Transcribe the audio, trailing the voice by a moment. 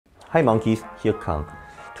Hi monkeys, here Kang.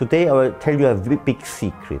 Today I will tell you a very big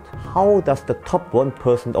secret. How does the top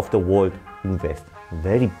 1% of the world invest?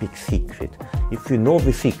 Very big secret. If you know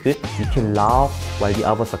the secret, you can laugh while the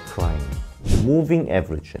others are crying. Moving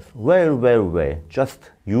averages. Well, just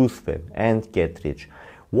use them and get rich.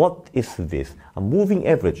 What is this? A moving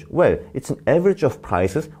average? Well, it's an average of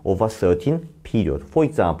prices over a certain period. For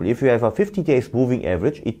example, if you have a 50 days moving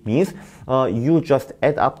average, it means you just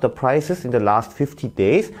add up the prices in the last 50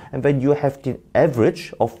 days and then you have the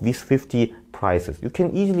average of these 50 prices. You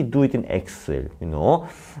can easily do it in Excel, you know.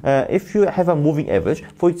 If you have a moving average,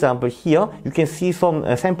 for example, here you can see some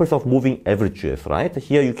samples of moving averages, right?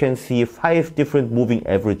 Here you can see 5 different moving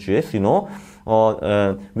averages, you know.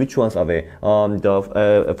 Which ones are they?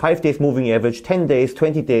 The 5 days moving average, 10 days,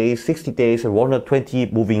 20 days, 60 days, and 120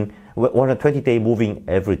 day moving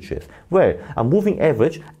averages. Well, a moving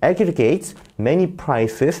average aggregates many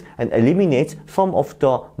prices and eliminates some of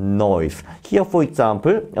the noise. Here, for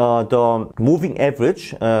example, the moving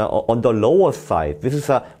average on the lower side, this is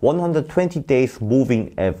a 120 days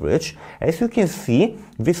moving average. As you can see,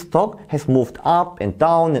 this stock has moved up and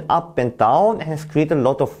down and up and down and has created a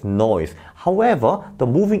lot of noise. However, the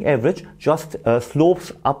moving average just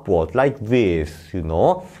slopes upward like this, you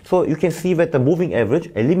know. So you can see that the moving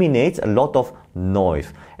average eliminates a lot of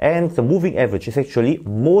noise. And the moving average is actually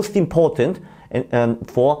most important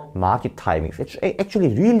for market timing. It's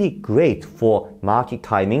actually really great for market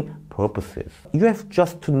timing purposes. You have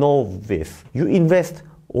just to know this. You invest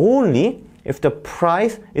only if the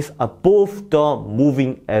price is above the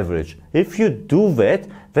moving average. If you do that,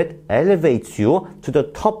 that elevates you to the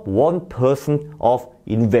top 1% of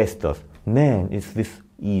investors. Man, is this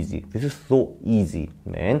easy. This is so easy,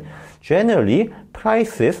 man. Generally,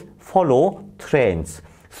 prices follow trends.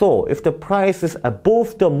 So if the price is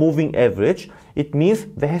above the moving average, it means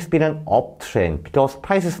there has been an uptrend because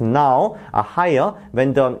prices now are higher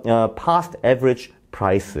than the past average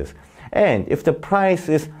prices. And if the price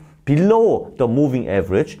is below the moving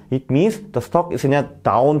average, it means the stock is in a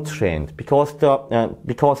downtrend because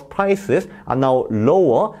prices are now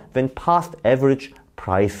lower than past average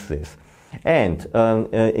prices. And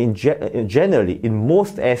generally, in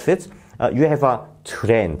most assets, you have a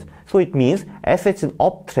trend. So it means assets in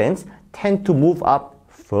uptrends tend to move up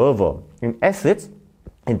further. In assets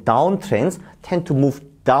in downtrends tend to move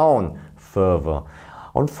down further.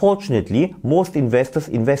 Unfortunately, most investors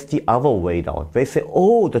invest the other way down. They say,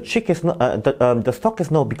 oh, the stock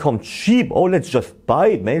has now become cheap. Oh, let's just buy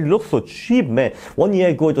it, man. It looks so cheap, man. 1 year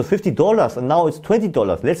ago it was $50 and now it's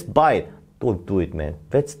 $20. Let's buy it. Don't do it, man.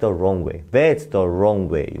 That's the wrong way. That's the wrong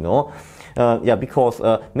way, you know. Because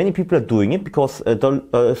many people are doing it because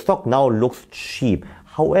the stock now looks cheap.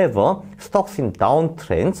 However, stocks in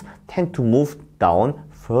downtrends tend to move down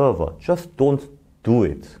further. Just don't do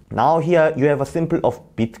it. Now here you have a symbol of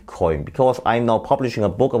Bitcoin because I'm now publishing a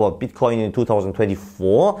book about Bitcoin in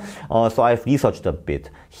 2024. So I've researched a bit.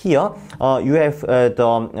 Here you have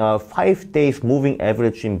the 5 days moving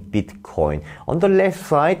average in Bitcoin. On the left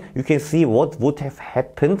side you can see what would have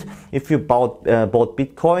happened if you bought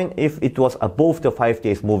Bitcoin if it was above the 5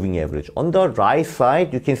 days moving average. On the right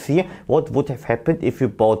side you can see what would have happened if you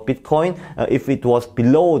bought Bitcoin if it was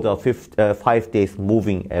below the 5 days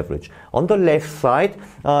moving average. On the left side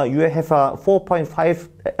you have a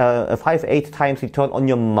 4.58 times return on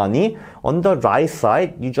your money. On the right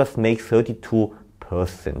side, you just make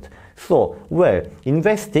 32%. So, well,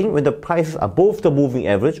 investing when the price is above the moving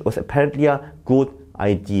average was apparently a good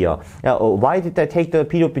idea. Why did I take the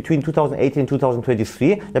period between 2018 and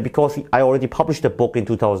 2023? Because I already published the book in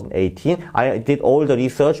 2018. I did all the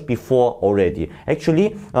research before already.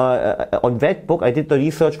 Actually, on that book, I did the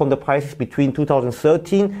research from the prices between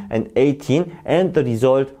 2013 and 18, and the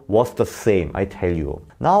result was the same, I tell you.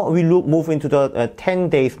 Now we move into the 10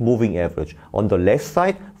 days moving average. On the left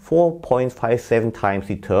side, 4.57 times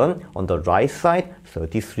return. On the right side,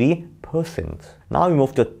 33%. Now we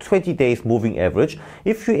move to 20 days moving average.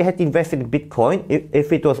 If you had invested in Bitcoin,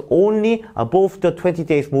 if it was only above the 20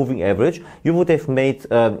 days moving average, you would have made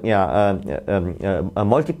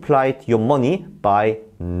multiplied your money by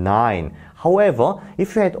 9. However,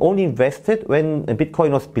 if you had only invested when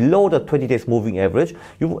Bitcoin was below the 20 days moving average,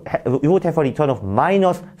 you would have a return of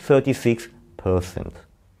minus 36%.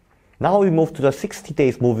 Now we move to the 60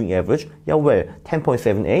 days moving average.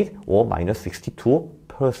 10.78 or minus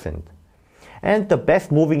 62%. And the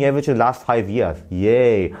best moving average in the last 5 years.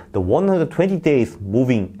 Yay! The 120 days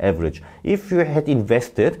moving average. If you had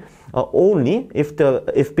invested only if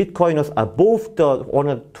Bitcoin was above the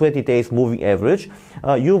 120 days moving average,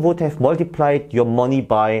 you would have multiplied your money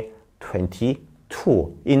by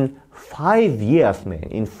 22 in 5 years, man,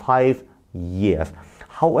 in 5 years.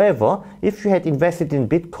 However, if you had invested in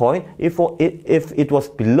Bitcoin, if it was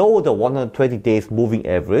below the 120 days moving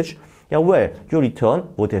average, yeah, well, your return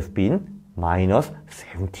would have been minus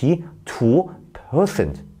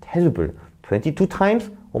 72%. Terrible. 22 times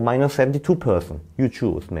or minus 72%. You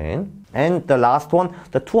choose, man. And the last one,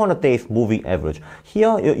 the 200 days moving average.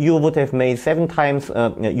 Here you would have made 7 times,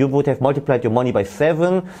 you would have multiplied your money by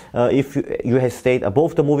 7 if you had stayed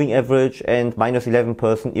above the moving average, and minus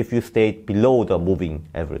 11% if you stayed below the moving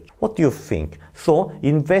average. What do you think? So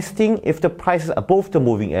investing if the price is above the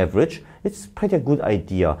moving average, it's pretty a good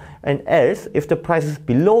idea. And else, if the price is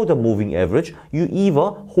below the moving average, you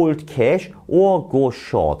either hold cash or go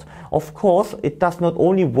short. Of course, it does not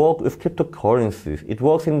only work with cryptocurrencies, it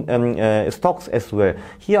works in stocks as well.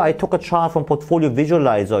 Here I took a chart from Portfolio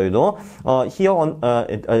Visualizer, you know. Here on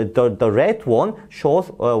the red one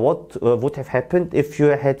shows what would have happened if you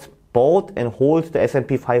had bought and hold the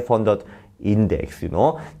S&P 500 index, you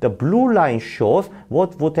know. The blue line shows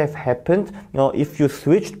what would have happened if you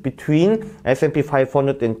switched between S&P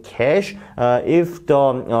 500 and cash if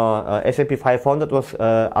the S&P 500 was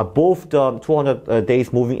above the 200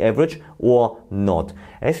 days moving average or not.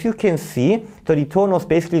 As you can see, the return was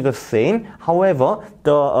basically the same. However,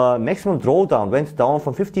 the maximum drawdown went down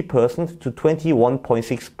from 50% to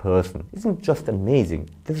 21.6%. Isn't it just amazing?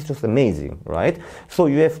 This is just amazing, right? So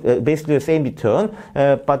you have basically the same return,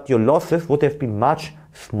 but your losses would have been much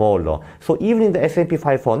smaller. So even in the S&P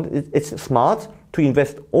 500, it's smart to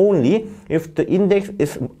invest only if the index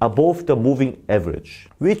is above the moving average.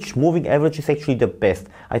 Which moving average is actually the best?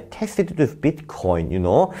 I tested it with Bitcoin, you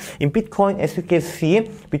know. In Bitcoin, as you can see,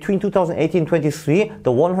 between 2018 and 23,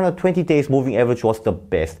 the 120 days moving average was the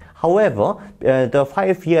best. However, the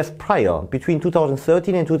 5 years prior, between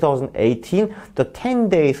 2013 and 2018, the 10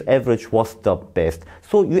 days average was the best.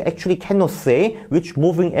 So you actually cannot say which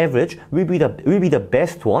moving average will be the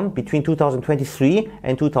best one between 2023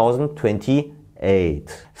 and 2028.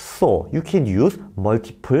 So you can use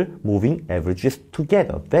multiple moving averages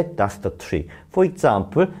together. That does the trick. For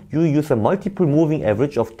example, you use a multiple moving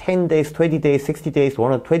average of 10 days, 20 days, 60 days,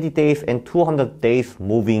 120 days, and 200 days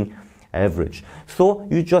moving average. So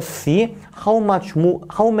you just see how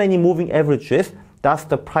many moving averages does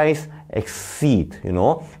the price exceed, you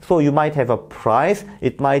know. So you might have a price,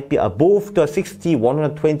 it might be above the 60,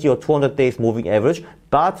 120 or 200 days moving average,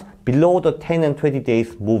 but below the 10 and 20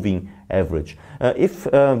 days moving average. If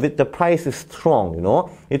with the price is strong, you know,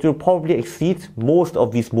 it will probably exceed most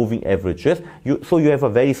of these moving averages. So you have a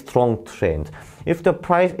very strong trend. If the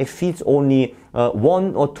price exceeds only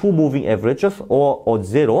 1 or 2 moving averages or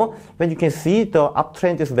 0, then you can see the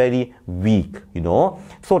uptrend is very weak, you know.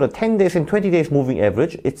 So the 10 days and 20 days moving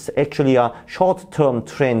average, it's actually a short-term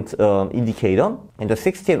trend indicator. And the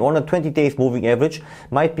 60 and 120 days moving average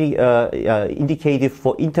might be indicative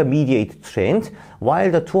for intermediate trend, while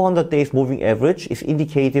the 200 days moving average is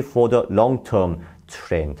indicative for the long-term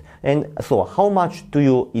trend. And so how much do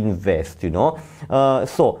you invest, you know?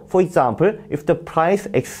 So for example, if the price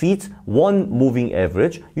exceeds 1 moving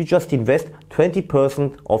average, you just invest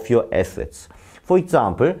 20% of your assets. For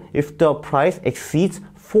example, if the price exceeds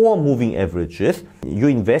 4 moving averages, you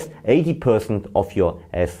invest 80% of your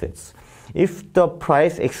assets. If the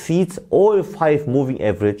price exceeds all 5 moving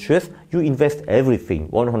averages, you invest everything,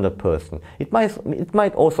 100%. It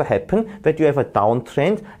might also happen that you have a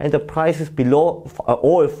downtrend and the price is below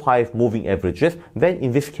all 5 moving averages, then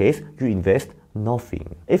in this case you invest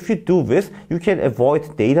nothing. If you do this, you can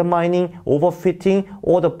avoid data mining, overfitting,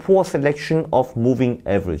 or the poor selection of moving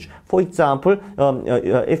average. For example,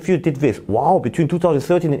 if you did this, wow, between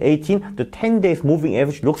 2013 and 18, the 10 days moving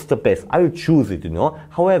average looks the best. I will choose it, you know.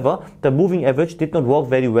 However, the moving average did not work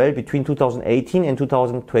very well between 2018 and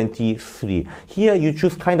 2023. Here you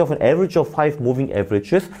choose kind of an average of 5 moving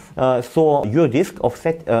averages, so your risk of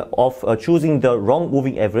choosing the wrong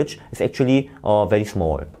moving average is actually very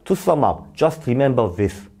small. To sum up, just remember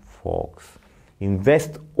this, folks.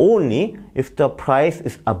 Invest only if the price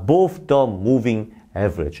is above the moving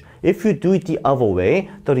average. If you do it the other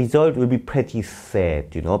way, the result will be pretty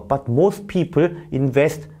sad, you know. But most people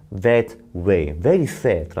invest that way. Very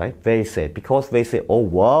sad, right? Very sad, because they say, oh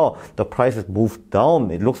wow, the price has moved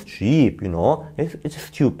down, it looks cheap, you know. It's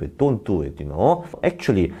stupid. Don't do it, you know.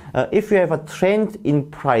 Actually, if you have a trend in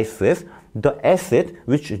prices, the asset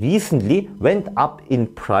which recently went up in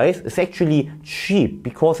price is actually cheap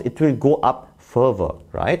because it will go up further,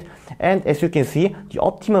 right? And as you can see, the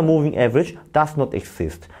optimal moving average does not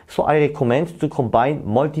exist. So I recommend to combine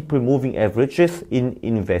multiple moving averages in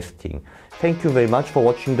investing. Thank you very much for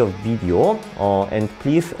watching the video and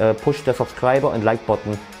please push the subscriber and like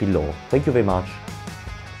button below. Thank you very much.